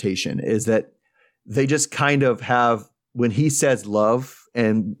interpretation, is that they just kind of have, when he says love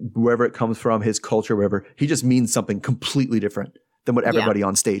and wherever it comes from, his culture, wherever, he just means something completely different than what everybody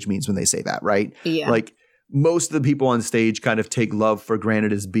on stage means when they say that, right? Yeah. Like most of the people on stage kind of take love for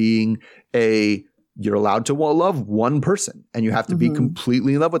granted as being you're allowed to love one person and you have to be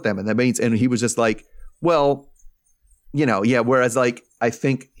completely in love with them. And that means, and he was just like, well, whereas like, I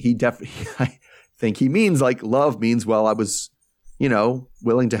think he means like love means, well, I was,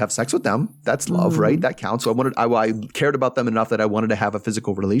 willing to have sex with them. That's love, right? That counts. So I cared about them enough that I wanted to have a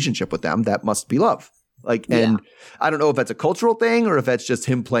physical relationship with them. That must be love. Like, and I don't know if that's a cultural thing or if that's just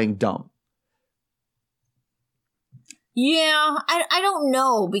him playing dumb. Yeah, I don't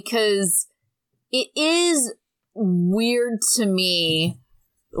know, because it is weird to me,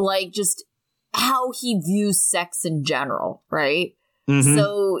 like just how he views sex in general, right?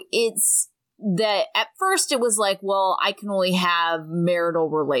 So it's that at first it was like, well, I can only have marital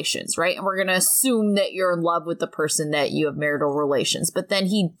relations, right? And we're going to assume that you're in love with the person that you have marital relations. But then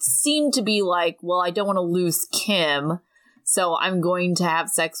he seemed to be like, well, I don't want to lose Kim, so I'm going to have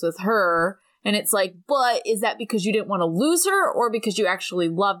sex with her. And it's like, but is that because you didn't want to lose her or because you actually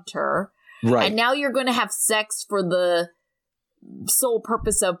loved her? Right. And now you're going to have sex for the sole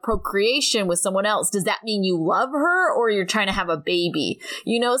purpose of procreation with someone else, does that mean you love her or you're trying to have a baby?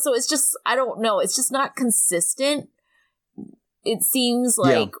 So it's just, I don't know. It's just not consistent. It seems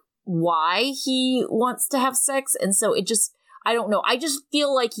like why he wants to have sex. And so it just, I don't know. I just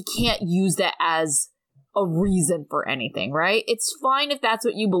feel like he can't use that as a reason for anything, right? It's fine if that's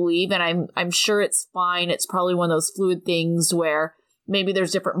what you believe. And I'm sure it's fine. It's probably one of those fluid things where maybe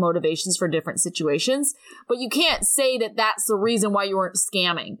there's different motivations for different situations, but you can't say that that's the reason why you weren't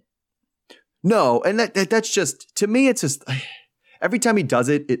scamming. No, and that's just, to me, it's just, every time he does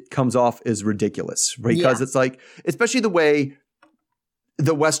it, it comes off as ridiculous, right? Because it's like, especially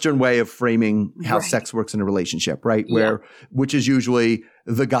the Western way of framing how sex works in a relationship, right? Which is usually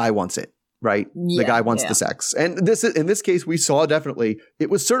the guy wants it, right? The guy wants the sex. And in this case, we saw definitely, it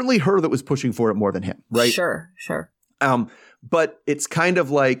was certainly her that was pushing for it more than him, right? Sure. But it's kind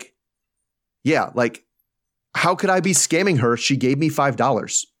of like, like, how could I be scamming her? She gave me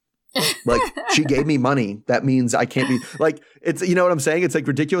 $5. Like, she gave me money. That means I can't be like, it's, you know what I'm saying? It's like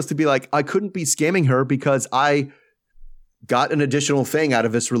ridiculous to be like, I couldn't be scamming her because I got an additional thing out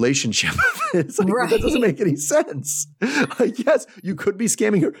of this relationship. It's like, that doesn't make any sense. Like, yes, you could be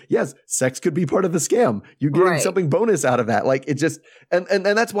scamming her. Yes, sex could be part of the scam. You're getting something bonus out of that. Like, it just, and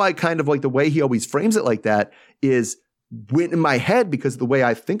that's why kind of like the way he always frames it like that is, went in my head, because the way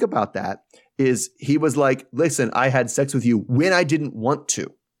I think about that is he was like, listen, I had sex with you when I didn't want to.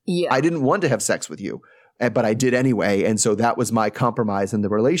 I didn't want to have sex with you, but I did anyway. And so that was my compromise in the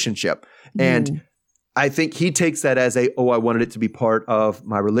relationship. And I think he takes that as I wanted it to be part of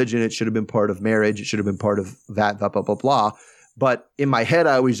my religion. It should have been part of marriage. It should have been part of that, blah, blah, blah, blah. But in my head,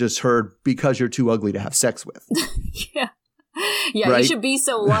 I always just heard, because you're too ugly to have sex with. Right? You should be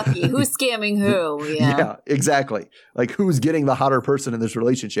so lucky. Who's scamming who? Yeah, exactly. Like, who's getting the hotter person in this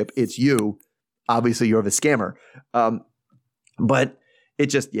relationship? It's you. Obviously, you're the scammer. But it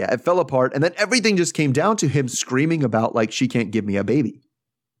just, it fell apart. And then everything just came down to him screaming about, like, she can't give me a baby.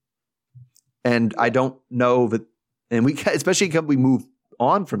 And I don't know that, and we, especially when we move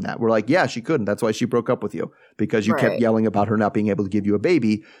on from that, we're like, yeah, she couldn't. That's why she broke up with you, because you kept yelling about her not being able to give you a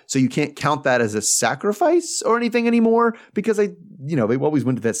baby. So you can't count that as a sacrifice or anything anymore, because they always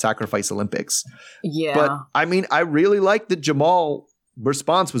went to that sacrifice Olympics. Yeah. But I mean, I really like that Jamal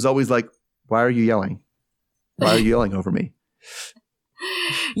response was always like, why are you yelling? Why are you yelling over me?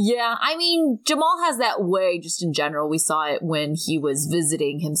 Yeah, I mean, Jamal has that way just in general. We saw it when he was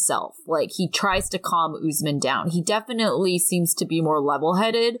visiting himself. Like, he tries to calm Usman down. He definitely seems to be more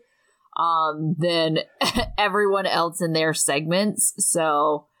level-headed than everyone else in their segments.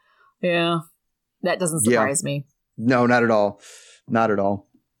 So, yeah, that doesn't surprise me. No, not at all. Not at all.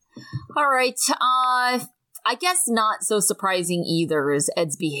 All right. I guess not so surprising either is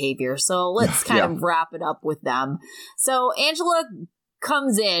Ed's behavior. So let's kind of wrap it up with them. So Angela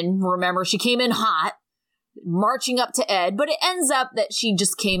comes in. Remember, she came in hot, marching up to Ed, but it ends up that she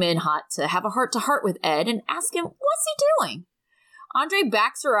just came in hot to have a heart-to-heart with Ed and ask him, what's he doing? Andre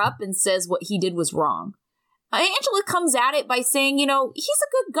backs her up and says what he did was wrong. Angela comes at it by saying, he's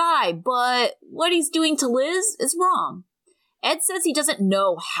a good guy, but what he's doing to Liz is wrong. Ed says he doesn't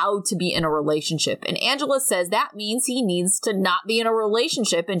know how to be in a relationship, and Angela says that means he needs to not be in a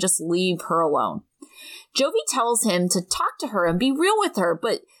relationship and just leave her alone. Jovi tells him to talk to her and be real with her,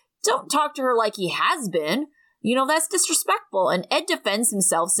 but don't talk to her like he has been. That's disrespectful. And Ed defends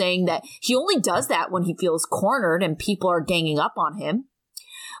himself, saying that he only does that when he feels cornered and people are ganging up on him.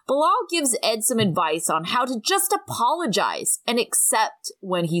 Bilal gives Ed some advice on how to just apologize and accept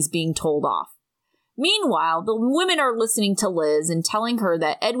when he's being told off. Meanwhile, the women are listening to Liz and telling her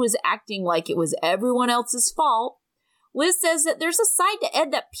that Ed was acting like it was everyone else's fault. Liz says that there's a side to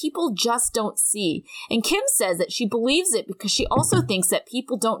Ed that people just don't see. And Kim says that she believes it because she also thinks that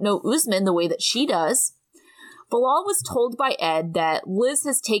people don't know Usman the way that she does. Bilal was told by Ed that Liz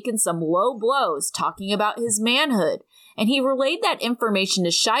has taken some low blows talking about his manhood. And he relayed that information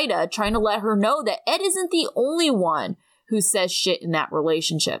to Shida, trying to let her know that Ed isn't the only one who says shit in that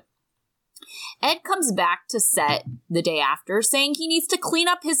relationship. Ed comes back to set the day after, saying he needs to clean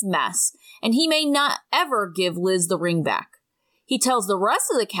up his mess, and he may not ever give Liz the ring back. He tells the rest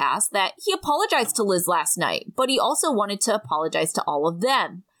of the cast that he apologized to Liz last night, but he also wanted to apologize to all of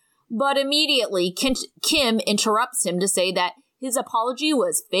them. But immediately, Kim interrupts him to say that his apology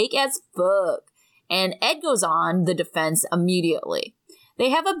was fake as fuck, and Ed goes on the defense immediately. They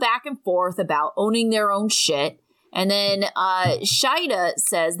have a back and forth about owning their own shit. And then Shida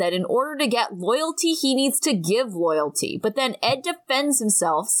says that in order to get loyalty, he needs to give loyalty. But then Ed defends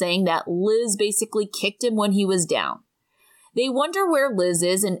himself, saying that Liz basically kicked him when he was down. They wonder where Liz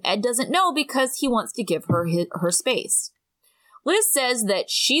is, and Ed doesn't know because he wants to give her her space. Liz says that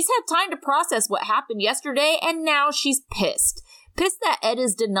she's had time to process what happened yesterday, and now she's pissed. Pissed that Ed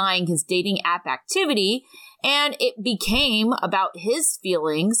is denying his dating app activity, and it became about his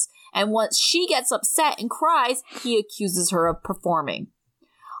feelings, and once she gets upset and cries, he accuses her of performing.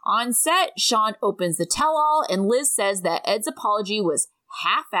 On set, Sean opens the tell-all, and Liz says that Ed's apology was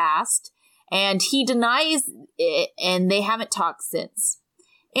half-assed, and he denies it, and they haven't talked since.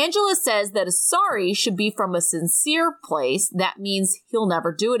 Angela says that a sorry should be from a sincere place. That means he'll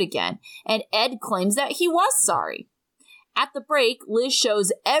never do it again. And Ed claims that he was sorry. At the break, Liz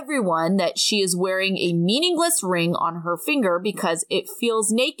shows everyone that she is wearing a meaningless ring on her finger because it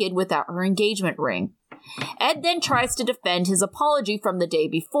feels naked without her engagement ring. Ed then tries to defend his apology from the day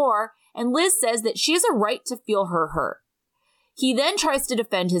before, and Liz says that she has a right to feel her hurt. He then tries to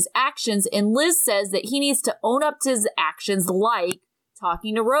defend his actions, and Liz says that he needs to own up to his actions, like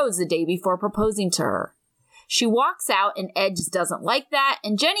talking to Rose the day before proposing to her. She walks out, and Ed just doesn't like that,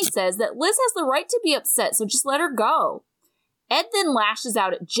 and Jenny says that Liz has the right to be upset, so just let her go. Ed then lashes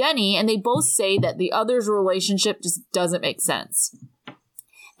out at Jenny, and they both say that the other's relationship just doesn't make sense.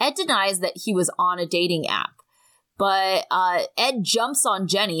 Ed denies that he was on a dating app, but Ed jumps on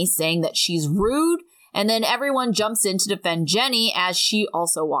Jenny, saying that she's rude, and then everyone jumps in to defend Jenny as she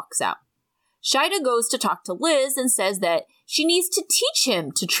also walks out. Shida goes to talk to Liz and says that she needs to teach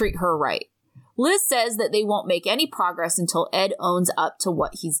him to treat her right. Liz says that they won't make any progress until Ed owns up to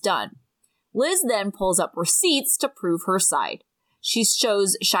what he's done. Liz then pulls up receipts to prove her side. She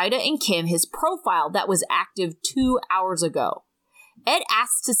shows Shida and Kim his profile that was active 2 hours ago. Ed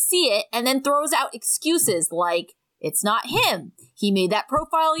asks to see it and then throws out excuses like, it's not him. He made that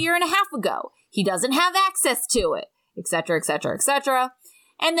profile 1.5 years ago. He doesn't have access to it, etc., etc., etc.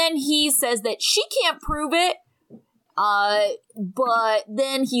 And then he says that she can't prove it, but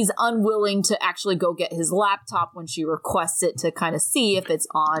then he's unwilling to actually go get his laptop when she requests it to kind of see if it's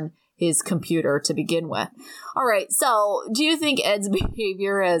on his computer to begin with. All right, so do you think Ed's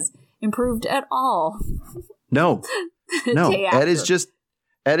behavior has improved at all? No. Ed is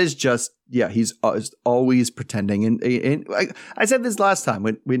just, yeah, he's always pretending. And I said this last time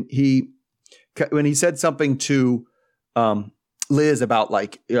when he said something to Liz about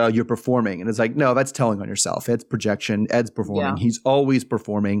like, you're performing. And it's like, no, that's telling on yourself. Ed's projection. Ed's performing. Yeah. He's always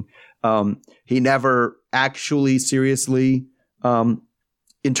performing. He never actually seriously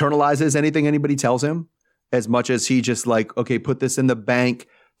internalizes anything anybody tells him, as much as he just like, okay, put this in the bank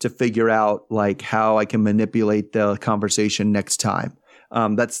to figure out like how I can manipulate the conversation next time.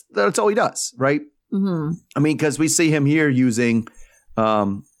 That's all he does, right? Mm-hmm. I mean, because we see him here using,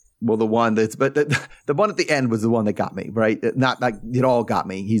 the one the one at the end was the one that got me, right? Not like it all got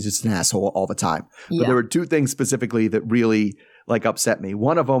me. He's just an asshole all the time. Yeah. But there were two things specifically that really like upset me.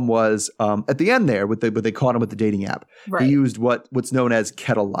 One of them was at the end there, with they caught him with the dating app. Right. He used what's known as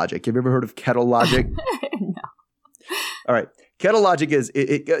kettle logic. Have you ever heard of kettle logic? No. All right. Kettle logic is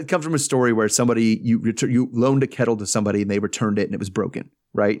it comes from a story where somebody you loaned a kettle to somebody and they returned it and it was broken,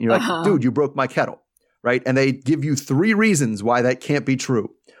 right? And you're like, dude, you broke my kettle, right? And they give you 3 reasons why that can't be true.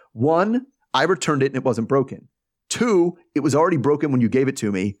 1, I returned it and it wasn't broken. 2, it was already broken when you gave it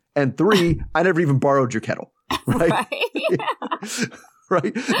to me. And 3, I never even borrowed your kettle, right? Right. Yeah.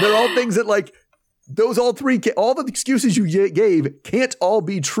 Right? They're all things that like those all the excuses you gave can't all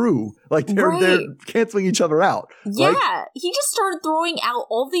be true. Like they're canceling each other out. Yeah. Like, he just started throwing out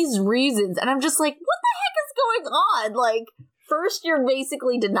all these reasons. And I'm just like, what the heck is going on? Like, first you're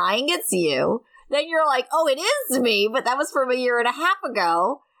basically denying it's you. Then you're like, oh, it is me. But that was from 1.5 years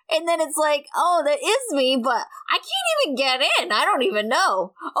ago. And then it's like, oh, that is me, but I can't even get in. I don't even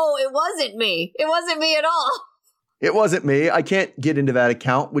know. Oh, it wasn't me. It wasn't me at all. It wasn't me. I can't get into that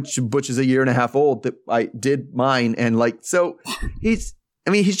account, which is 1.5 years old that I did mine. And like, so he's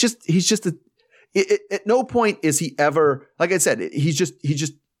just at no point is he ever, like I said, he's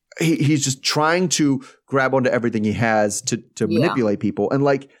just trying to grab onto everything he has to manipulate people. And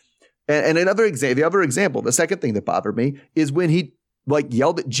like, and the other example, the second thing that bothered me is when he like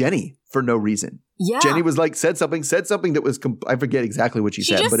yelled at Jenny for no reason. Yeah. Jenny was like, said something that was, I forget exactly what she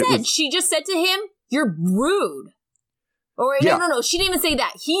said. She just said to him, you're rude. Or no. She didn't even say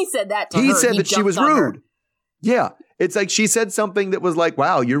that. He said that to her. He said that she was rude. Yeah. It's like she said something that was like,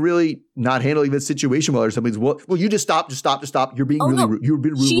 wow, you're really not handling this situation well or something. Well, you just stop. You're being really rude. You're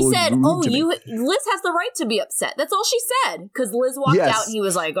being rude. She said, Liz has the right to be upset. That's all she said. Because Liz walked out and he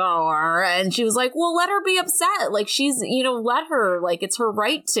was like, oh, and she was like, well, let her be upset. Like she's, let her, like it's her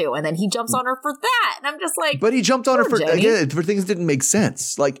right to. And then he jumps on her for that. And I'm just like, but he jumped on her for things that didn't make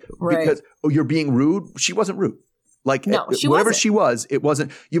sense. Like, because, you're being rude. She wasn't rude. Like No, she whatever wasn't. she was, it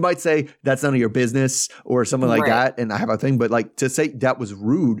wasn't. You might say that's none of your business or something like Right. that. And I have a thing, but like to say that was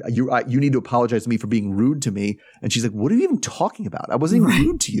rude, you need to apologize to me for being rude to me. And she's like, what are you even talking about? I wasn't even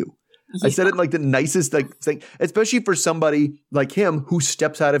rude to you. I said it in like the nicest like thing, especially for somebody like him who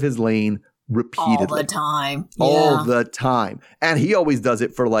steps out of his lane repeatedly. All the time. All Yeah. the time. And he always does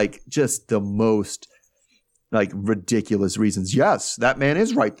it for like just the most like ridiculous reasons. Yes, that man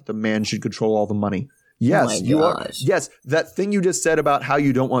is right that the man should control all the money. Yes, my you are. gosh. Yes, that thing you just said about how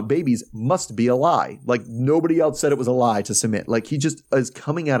you don't want babies must be a lie. Like nobody else said it was a lie to Sumit. Like he just is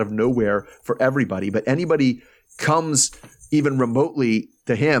coming out of nowhere for everybody. But anybody comes even remotely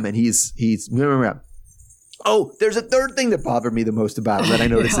to him and he's oh, there's a third thing that bothered me the most about him that I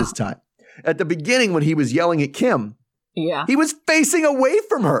noticed this time. At the beginning when he was yelling at Kim, Yeah. he was facing away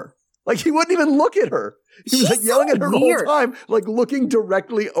from her. Like he wouldn't even look at her. He was She's like yelling so at her weird. the whole time, like looking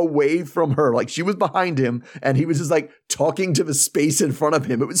directly away from her. Like she was behind him and he was just like talking to the space in front of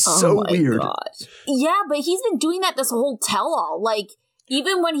him. It was so my weird. gosh. Yeah, but he's been doing that this whole tell-all. Like,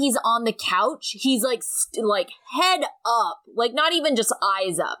 even when he's on the couch, he's like, like head up, like not even just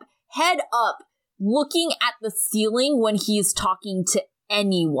eyes up, head up, looking at the ceiling when he's talking to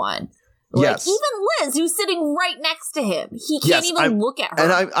anyone. Like, Yes. even Liz, who's sitting right next to him, he can't even look at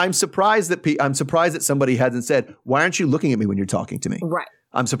her. And I'm surprised that somebody hasn't said, "Why aren't you looking at me when you're talking to me?" Right.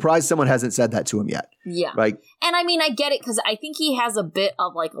 I'm surprised someone hasn't said that to him yet. Yeah. Like, And I mean, I get it because I think he has a bit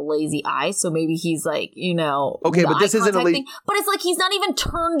of like a lazy eye. So maybe he's like, you know. Okay, the but this eye isn't a contact thing. But it's like he's not even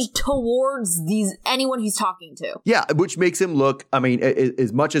turned towards anyone he's talking to. yeah, which makes him look, I mean,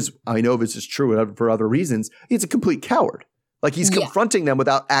 as much as I know this is true for other reasons, he's a complete coward. Like he's Yeah. confronting them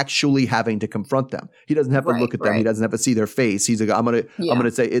without actually having to confront them. He doesn't have to look at them. He right. doesn't have to see their face. He's like, I'm gonna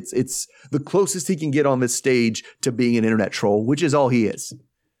say it's the closest he can get on this stage to being an internet troll, which is all he is.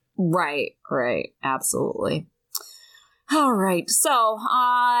 Right. Absolutely. All right. So,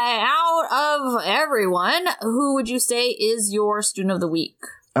 out of everyone, who would you say is your student of the week?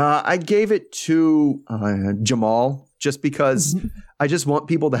 I gave it to Jamal just because I just want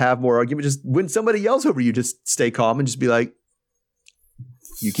people to have more argument. Just when somebody yells over you, just stay calm and just be like,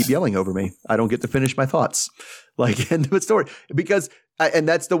 you keep yelling over me. I don't get to finish my thoughts. Like, end of the story. Because, and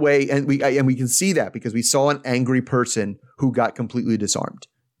that's the way, and we can see that because we saw an angry person who got completely disarmed.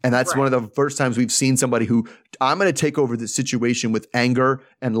 And that's one of the first times we've seen somebody who, I'm going to take over this situation with anger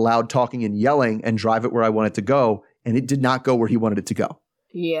and loud talking and yelling and drive it where I want it to go. And it did not go where he wanted it to go.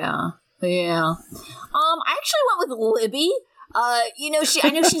 Yeah. I actually went with Libby. I know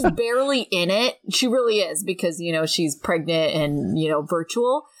she's barely in it. She really is because, she's pregnant and,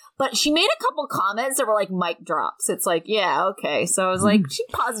 virtual. But she made a couple comments that were like mic drops. It's like, yeah, okay. So I was like, she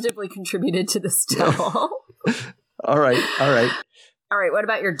positively contributed to this tell. All right. All right. What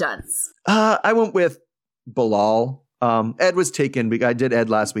about your dunce? I went with Bilal. Ed was taken. I did Ed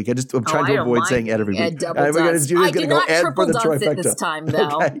last week. I'm trying to avoid saying Ed every week. Ed double dunce. I did not triple dunce it this time,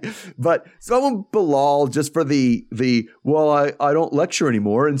 though. Okay. But so I went Bilal just for the I don't lecture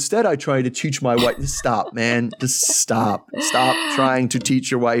anymore. Instead, I try to teach my wife. Stop, man. Just stop. Stop trying to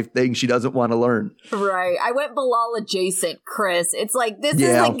teach your wife things she doesn't want to learn. Right. I went Bilal adjacent, Chris. It's like, this is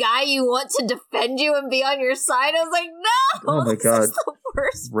the guy you want to defend you and be on your side. I was like, no. Oh, my God. This is the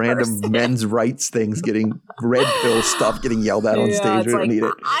worst Random person. men's rights things getting red pill stuff getting yelled at on stage. We don't need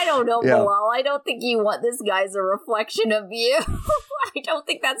it. I don't know, Bilal. I don't think you want this guy's a reflection of you. I don't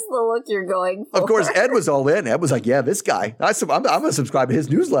think that's the look you're going for. Of course, Ed was all in. Ed was like, yeah, this guy. I'm going to subscribe to his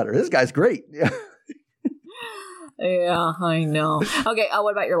newsletter. This guy's great. Yeah. Yeah, I know. Okay,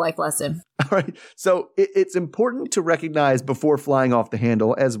 what about your life lesson? All right. So it's important to recognize before flying off the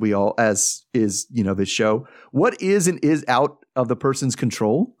handle, as is, this show, what is and is out of the person's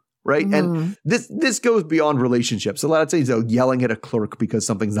control. Right. And this goes beyond relationships. A lot of times, yelling at a clerk because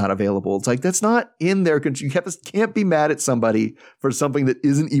something's not available. It's like, that's not in their control. You can't be mad at somebody for something that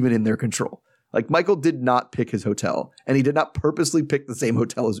isn't even in their control. Like Michael did not pick his hotel and he did not purposely pick the same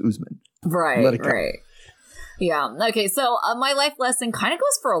hotel as Usman. Right. Yeah. Okay. So my life lesson kind of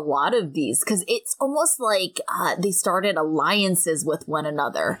goes for a lot of these because it's almost like they started alliances with one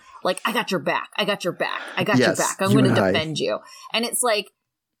another. Like, I got your back. I got your back. I got your back. I'm going to defend you. And it's like,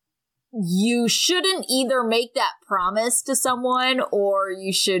 you shouldn't either make that promise to someone or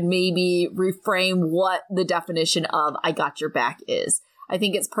you should maybe reframe what the definition of I got your back is. I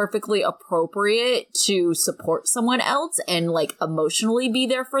think it's perfectly appropriate to support someone else and like emotionally be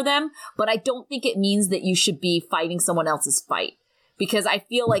there for them. But I don't think it means that you should be fighting someone else's fight because I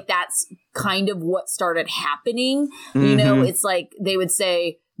feel like that's kind of what started happening. It's like they would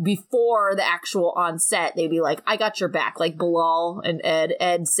say, before the actual on set, they'd be like, I got your back. Like Bilal and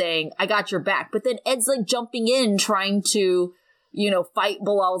Ed saying, I got your back. But then Ed's like jumping in, trying to, fight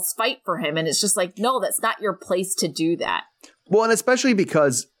Bilal's fight for him. And it's just like, no, that's not your place to do that. Well, and especially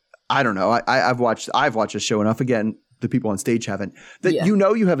because, I don't know, I've watched this show enough. Again, the people on stage haven't. That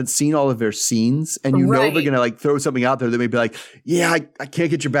you haven't seen all of their scenes, and know they're going to like throw something out there that may be like, yeah, I can't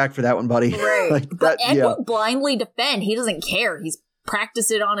get your back for that one, buddy. Right. Like but Ed won't blindly defend. He doesn't care. He's practiced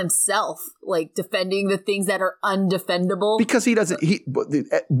it on himself, like defending the things that are undefendable. Because he doesn't.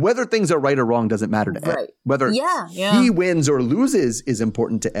 Whether things are right or wrong doesn't matter to Ed. Whether he wins or loses is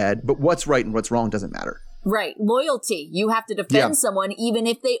important to Ed, but what's right and what's wrong doesn't matter. Right. Loyalty. You have to defend someone even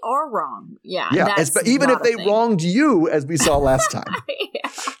if they are wrong. Yeah. Even if they wronged you, as we saw last time.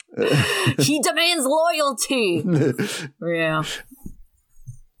 He demands loyalty. Yeah.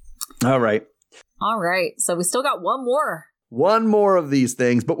 All right. So we still got one more. One more of these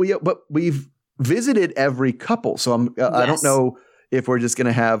things, but we've visited every couple. So I don't know if we're just going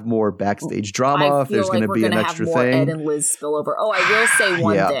to have more backstage drama, if there's going to be an extra thing. Ed and Liz spillover. Oh, I will say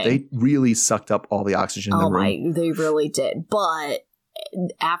one thing. They really sucked up all the oxygen in the room. They really did. But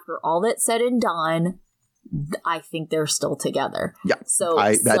after all that's said and done, I think they're still together. Yeah. So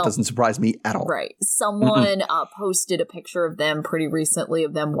that doesn't surprise me at all. Right. Someone posted a picture of them pretty recently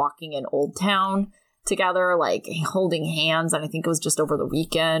of them walking in Old Town together, like holding hands, and I think it was just over the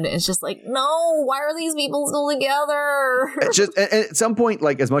weekend. It's just like, no, why are these people still together? It's just, and at some point,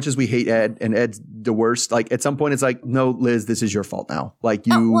 like, as much as we hate Ed, and Ed's the worst, like, at some point it's like, no, Liz, this is your fault now. Like,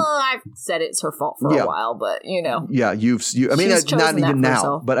 you I've said it's her fault for a while, but I mean, not even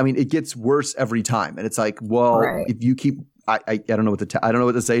now, but I mean, it gets worse every time, and it's like, well, if you keep I don't know what to I don't know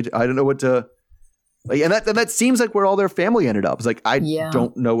what to say, I don't know what to like, and that seems like where all their family ended up. It's like, I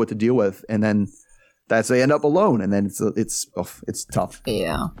don't know what to deal with, and then they end up alone, and then it's tough.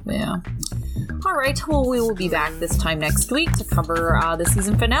 Yeah. All right. Well, we will be back this time next week to cover the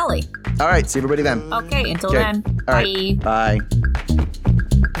season finale. All right. See everybody then. Okay. Until then. All right. Bye. Bye.